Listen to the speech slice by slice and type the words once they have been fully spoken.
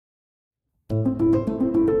I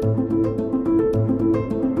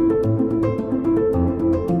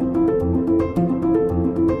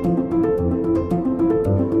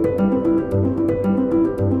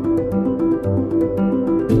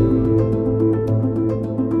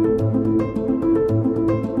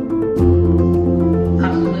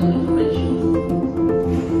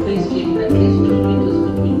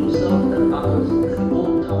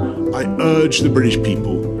urge the British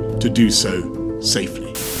people to do so safely.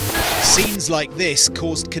 Scenes like this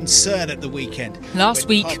caused concern at the weekend. Last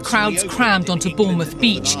week, crowds crammed onto Bournemouth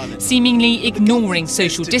Beach, seemingly ignoring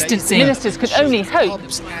social distancing. Ministers could only hope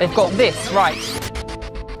they've got this right.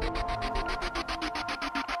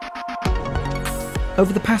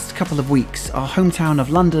 Over the past couple of weeks, our hometown of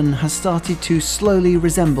London has started to slowly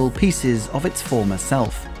resemble pieces of its former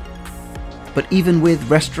self. But even with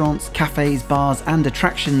restaurants, cafes, bars and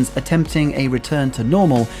attractions attempting a return to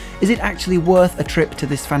normal, is it actually worth a trip to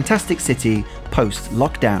this fantastic city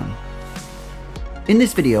post-lockdown? In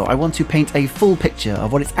this video, I want to paint a full picture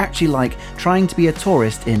of what it's actually like trying to be a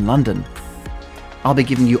tourist in London. I'll be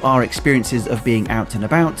giving you our experiences of being out and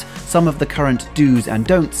about, some of the current do's and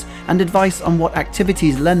don'ts, and advice on what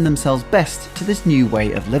activities lend themselves best to this new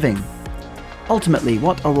way of living. Ultimately,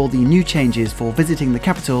 what are all the new changes for visiting the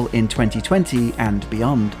capital in 2020 and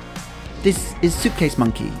beyond? This is Suitcase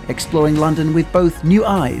Monkey, exploring London with both new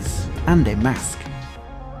eyes and a mask.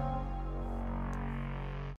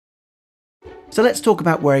 So let's talk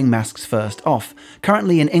about wearing masks first off.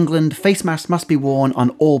 Currently in England, face masks must be worn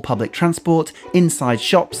on all public transport, inside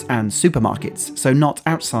shops and supermarkets, so not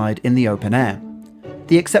outside in the open air.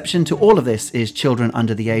 The exception to all of this is children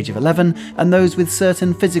under the age of 11 and those with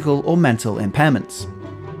certain physical or mental impairments.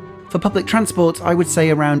 For public transport, I would say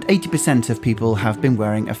around 80% of people have been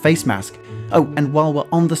wearing a face mask. Oh, and while we're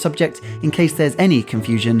on the subject, in case there's any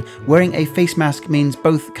confusion, wearing a face mask means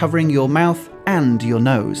both covering your mouth and your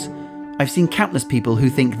nose. I've seen countless people who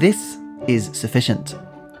think this is sufficient.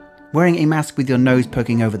 Wearing a mask with your nose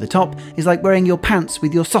poking over the top is like wearing your pants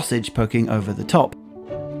with your sausage poking over the top.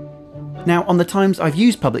 Now, on the times I've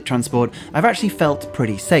used public transport, I've actually felt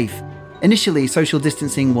pretty safe. Initially, social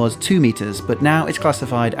distancing was 2 meters, but now it's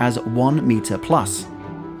classified as 1 meter plus.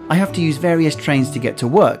 I have to use various trains to get to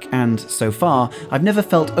work, and so far, I've never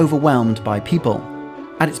felt overwhelmed by people.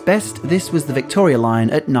 At its best, this was the Victoria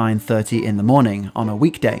line at 9:30 in the morning on a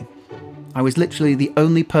weekday. I was literally the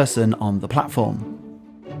only person on the platform.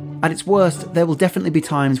 At its worst, there will definitely be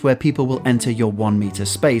times where people will enter your 1 meter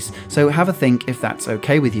space, so have a think if that's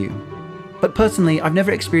okay with you. But personally, I've never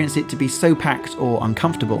experienced it to be so packed or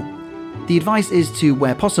uncomfortable. The advice is to,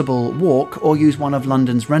 where possible, walk or use one of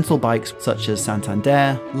London's rental bikes such as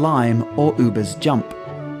Santander, Lime or Uber's Jump.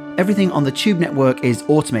 Everything on the tube network is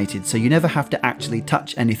automated, so you never have to actually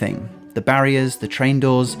touch anything. The barriers, the train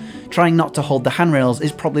doors, trying not to hold the handrails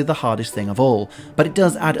is probably the hardest thing of all, but it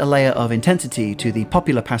does add a layer of intensity to the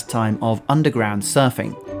popular pastime of underground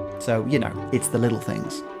surfing. So, you know, it's the little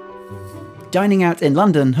things. Dining out in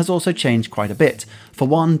London has also changed quite a bit. For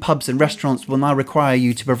one, pubs and restaurants will now require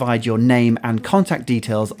you to provide your name and contact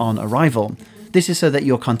details on arrival. This is so that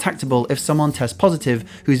you're contactable if someone tests positive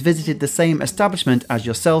who's visited the same establishment as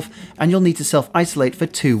yourself, and you'll need to self-isolate for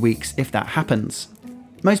 2 weeks if that happens.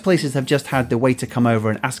 Most places have just had the waiter come over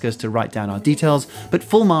and ask us to write down our details, but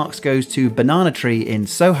full marks goes to Banana Tree in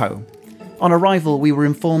Soho. On arrival, we were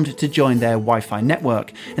informed to join their Wi-Fi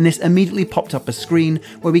network, and this immediately popped up a screen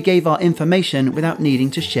where we gave our information without needing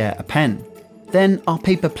to share a pen. Then our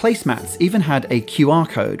paper placemats even had a QR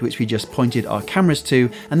code which we just pointed our cameras to,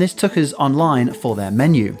 and this took us online for their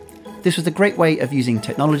menu. This was a great way of using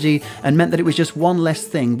technology and meant that it was just one less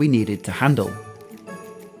thing we needed to handle.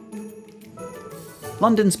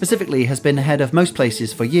 London specifically has been ahead of most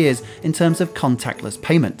places for years in terms of contactless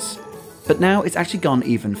payments. But now it's actually gone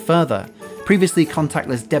even further. Previously,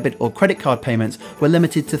 contactless debit or credit card payments were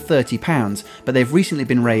limited to £30, but they've recently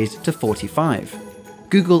been raised to £45.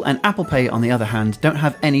 Google and Apple Pay, on the other hand, don't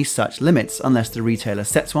have any such limits unless the retailer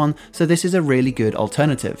sets one, so this is a really good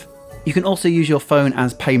alternative. You can also use your phone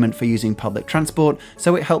as payment for using public transport,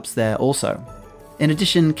 so it helps there also. In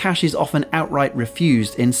addition, cash is often outright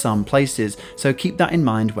refused in some places, so keep that in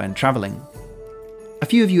mind when travelling. A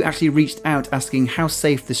few of you actually reached out asking how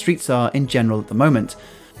safe the streets are in general at the moment.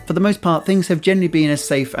 For the most part, things have generally been as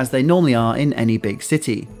safe as they normally are in any big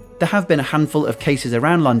city. There have been a handful of cases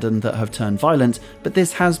around London that have turned violent, but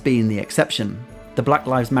this has been the exception. The Black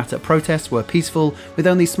Lives Matter protests were peaceful, with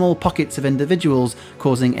only small pockets of individuals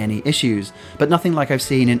causing any issues, but nothing like I've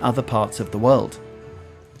seen in other parts of the world.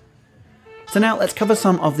 So now let's cover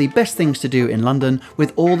some of the best things to do in London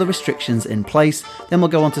with all the restrictions in place, then we'll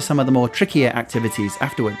go on to some of the more trickier activities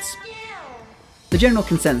afterwards. The general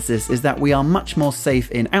consensus is that we are much more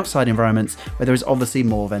safe in outside environments where there is obviously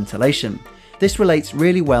more ventilation. This relates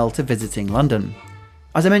really well to visiting London.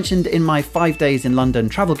 As I mentioned in my 5 days in London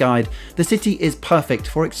travel guide, the city is perfect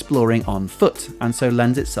for exploring on foot, and so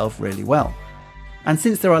lends itself really well. And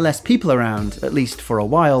since there are less people around, at least for a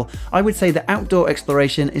while, I would say that outdoor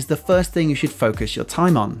exploration is the first thing you should focus your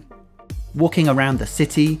time on. Walking around the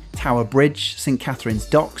city, Tower Bridge, St Catherine's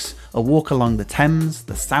Docks, a walk along the Thames,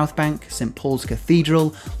 the South Bank, St Paul's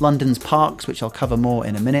Cathedral, London's parks, which I'll cover more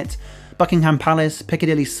in a minute, Buckingham Palace,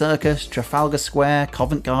 Piccadilly Circus, Trafalgar Square,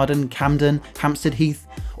 Covent Garden, Camden, Hampstead Heath,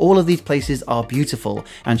 all of these places are beautiful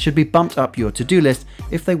and should be bumped up your to-do list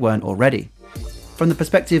if they weren't already. From the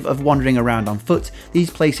perspective of wandering around on foot,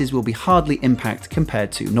 these places will be hardly impacted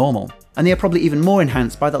compared to normal, and they are probably even more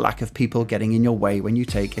enhanced by the lack of people getting in your way when you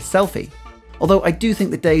take a selfie. Although I do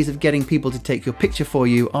think the days of getting people to take your picture for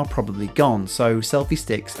you are probably gone, so selfie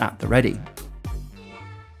sticks at the ready.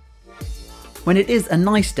 When it is a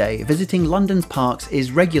nice day, visiting London's parks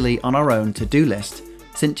is regularly on our own to-do list.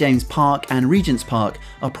 St James Park and Regent's Park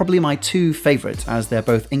are probably my two favourites, as they're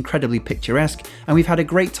both incredibly picturesque, and we've had a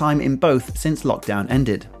great time in both since lockdown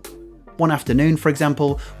ended. One afternoon, for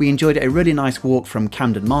example, we enjoyed a really nice walk from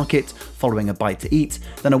Camden Market, following a bite to eat,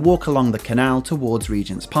 then a walk along the canal towards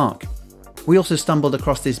Regent's Park. We also stumbled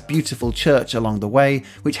across this beautiful church along the way,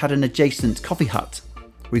 which had an adjacent coffee hut.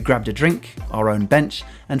 We grabbed a drink, our own bench,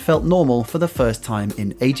 and felt normal for the first time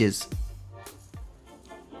in ages.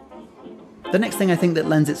 The next thing I think that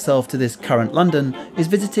lends itself to this current London is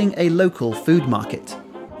visiting a local food market.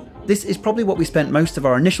 This is probably what we spent most of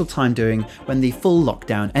our initial time doing when the full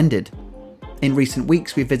lockdown ended. In recent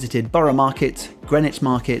weeks we visited Borough Market, Greenwich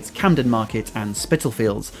Market, Camden Market and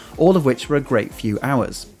Spitalfields, all of which were a great few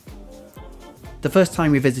hours. The first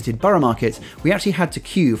time we visited Borough Market, we actually had to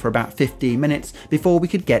queue for about 15 minutes before we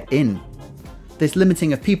could get in. This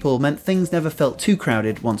limiting of people meant things never felt too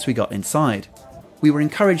crowded once we got inside. We were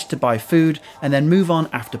encouraged to buy food and then move on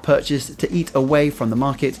after purchase to eat away from the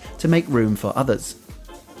market to make room for others.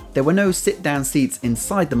 There were no sit-down seats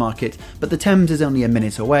inside the market, but the Thames is only a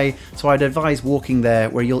minute away, so I'd advise walking there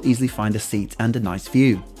where you'll easily find a seat and a nice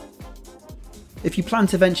view. If you plan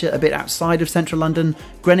to venture a bit outside of central London,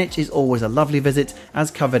 Greenwich is always a lovely visit, as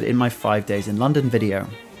covered in my 5 days in London video.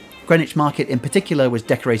 Greenwich Market in particular was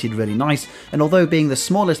decorated really nice, and although being the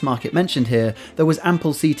smallest market mentioned here, there was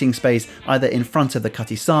ample seating space either in front of the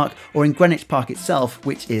Cutty Sark or in Greenwich Park itself,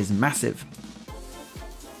 which is massive.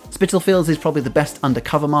 Spitalfields is probably the best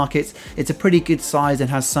undercover market. It's a pretty good size and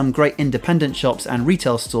has some great independent shops and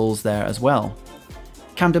retail stalls there as well.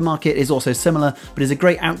 Camden Market is also similar, but is a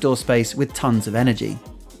great outdoor space with tons of energy.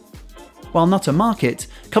 While not a market,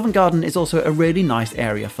 Covent Garden is also a really nice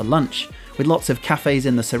area for lunch. With lots of cafes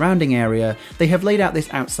in the surrounding area, they have laid out this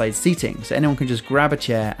outside seating so anyone can just grab a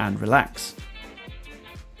chair and relax.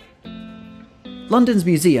 London's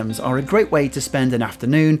museums are a great way to spend an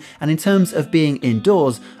afternoon, and in terms of being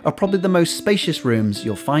indoors, are probably the most spacious rooms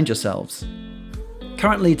you'll find yourselves.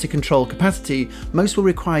 Currently, to control capacity, most will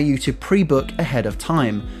require you to pre-book ahead of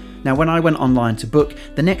time. Now, when I went online to book,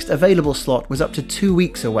 the next available slot was up to 2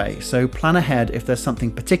 weeks away, so plan ahead if there's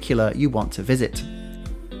something particular you want to visit.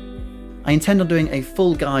 I intend on doing a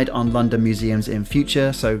full guide on London museums in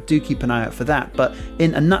future, so do keep an eye out for that, but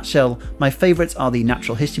in a nutshell, my favourites are the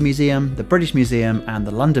Natural History Museum, the British Museum and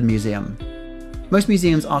the London Museum. Most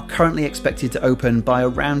museums are currently expected to open by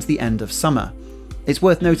around the end of summer. It's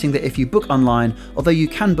worth noting that if you book online, although you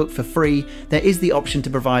can book for free, there is the option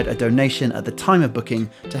to provide a donation at the time of booking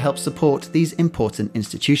to help support these important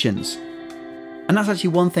institutions. And that's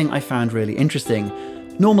actually one thing I found really interesting.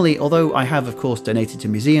 Normally, although I have of course donated to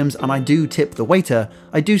museums and I do tip the waiter,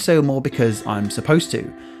 I do so more because I'm supposed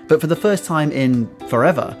to. But for the first time in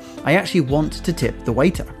forever, I actually want to tip the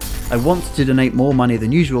waiter. I want to donate more money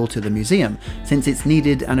than usual to the museum, since it's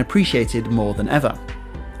needed and appreciated more than ever.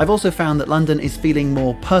 I've also found that London is feeling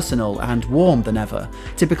more personal and warm than ever.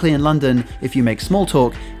 Typically in London, if you make small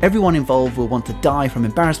talk, everyone involved will want to die from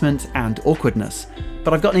embarrassment and awkwardness.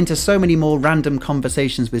 But I've gotten into so many more random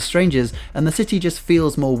conversations with strangers, and the city just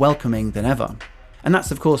feels more welcoming than ever. And that's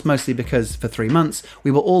of course mostly because for 3 months we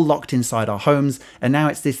were all locked inside our homes, and now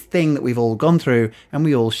it's this thing that we've all gone through and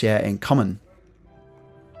we all share in common.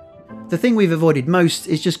 The thing we've avoided most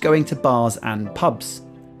is just going to bars and pubs.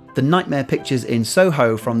 The nightmare pictures in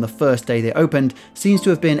Soho from the first day they opened seems to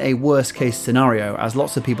have been a worst case scenario, as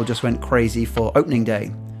lots of people just went crazy for opening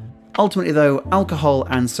day. Ultimately though, alcohol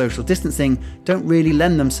and social distancing don't really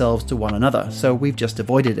lend themselves to one another, so we've just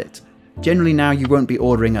avoided it. Generally now you won't be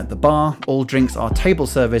ordering at the bar, all drinks are table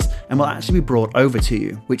service and will actually be brought over to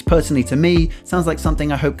you, which personally to me sounds like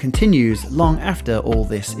something I hope continues long after all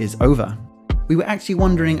this is over. We were actually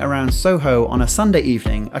wandering around Soho on a Sunday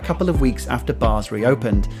evening a couple of weeks after bars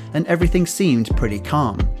reopened, and everything seemed pretty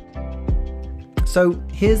calm. So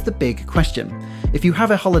here's the big question. If you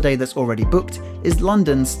have a holiday that's already booked, is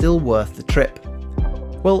London still worth the trip?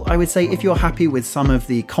 Well, I would say if you're happy with some of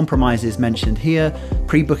the compromises mentioned here,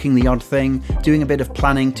 pre-booking the odd thing, doing a bit of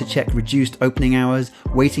planning to check reduced opening hours,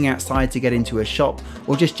 waiting outside to get into a shop,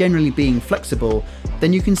 or just generally being flexible,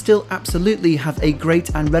 then you can still absolutely have a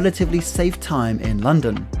great and relatively safe time in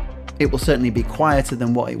London. It will certainly be quieter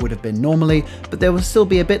than what it would have been normally, but there will still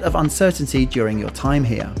be a bit of uncertainty during your time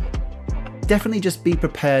here. Definitely just be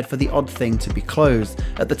prepared for the odd thing to be closed.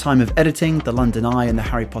 At the time of editing, the London Eye and the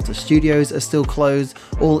Harry Potter studios are still closed,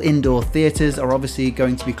 all indoor theatres are obviously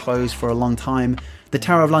going to be closed for a long time, the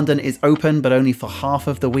Tower of London is open but only for half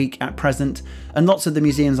of the week at present, and lots of the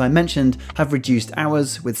museums I mentioned have reduced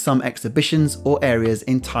hours, with some exhibitions or areas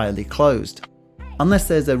entirely closed. Unless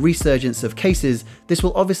there's a resurgence of cases, this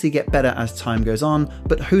will obviously get better as time goes on,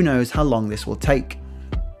 but who knows how long this will take.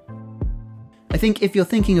 I think if you're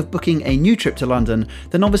thinking of booking a new trip to London,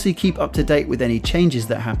 then obviously keep up to date with any changes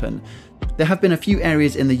that happen. There have been a few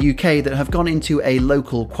areas in the UK that have gone into a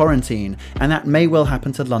local quarantine, and that may well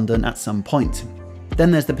happen to London at some point.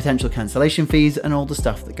 Then there's the potential cancellation fees and all the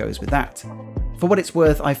stuff that goes with that. For what it's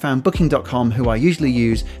worth, I found Booking.com, who I usually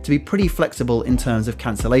use, to be pretty flexible in terms of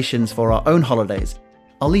cancellations for our own holidays.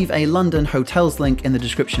 I'll leave a London hotels link in the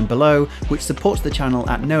description below, which supports the channel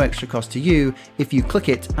at no extra cost to you if you click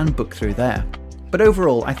it and book through there. But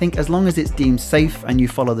overall, I think as long as it's deemed safe and you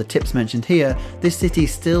follow the tips mentioned here, this city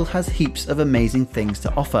still has heaps of amazing things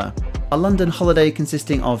to offer. A London holiday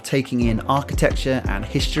consisting of taking in architecture and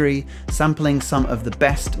history, sampling some of the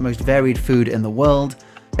best, most varied food in the world,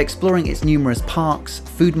 exploring its numerous parks,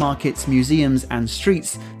 food markets, museums and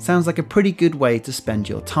streets sounds like a pretty good way to spend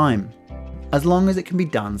your time, as long as it can be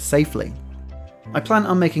done safely. I plan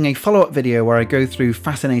on making a follow-up video where I go through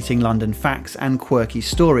fascinating London facts and quirky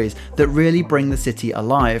stories that really bring the city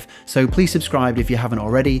alive, so please subscribe if you haven't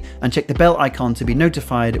already and check the bell icon to be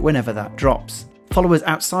notified whenever that drops. Follow us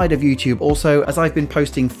outside of YouTube also, as I've been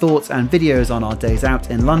posting thoughts and videos on our days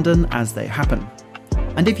out in London as they happen.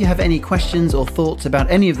 And if you have any questions or thoughts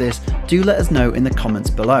about any of this, do let us know in the comments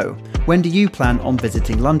below. When do you plan on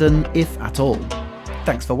visiting London, if at all?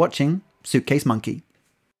 Thanks for watching, Suitcase Monkey.